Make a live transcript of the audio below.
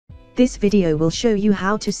This video will show you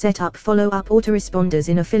how to set up follow-up autoresponders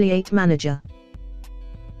in Affiliate Manager.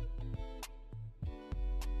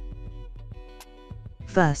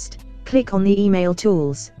 First, click on the Email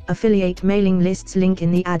Tools, Affiliate Mailing Lists link in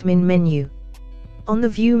the Admin menu. On the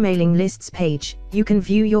View Mailing Lists page, you can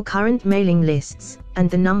view your current mailing lists, and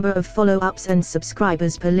the number of follow-ups and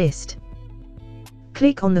subscribers per list.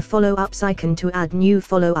 Click on the follow-ups icon to add new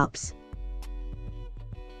follow-ups.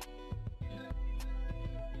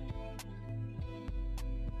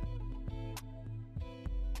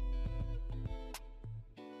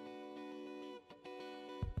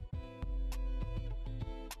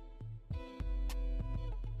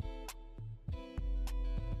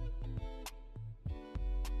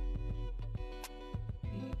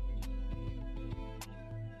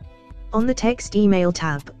 On the Text Email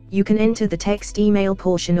tab, you can enter the text email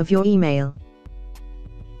portion of your email.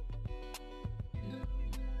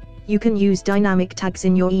 You can use dynamic tags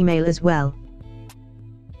in your email as well.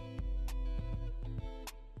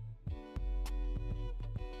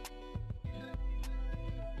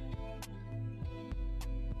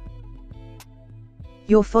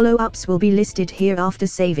 Your follow-ups will be listed here after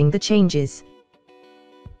saving the changes.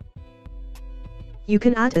 You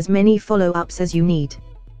can add as many follow-ups as you need.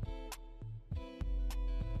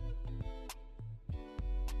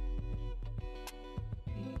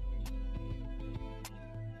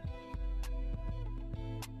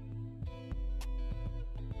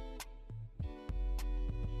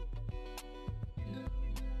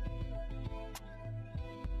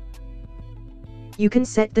 You can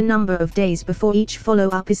set the number of days before each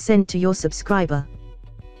follow-up is sent to your subscriber.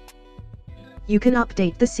 You can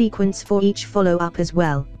update the sequence for each follow-up as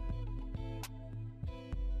well.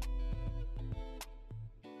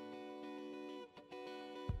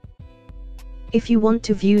 If you want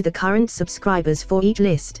to view the current subscribers for each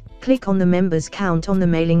list, click on the members count on the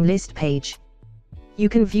mailing list page. You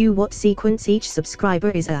can view what sequence each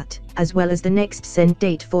subscriber is at, as well as the next sent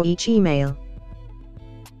date for each email.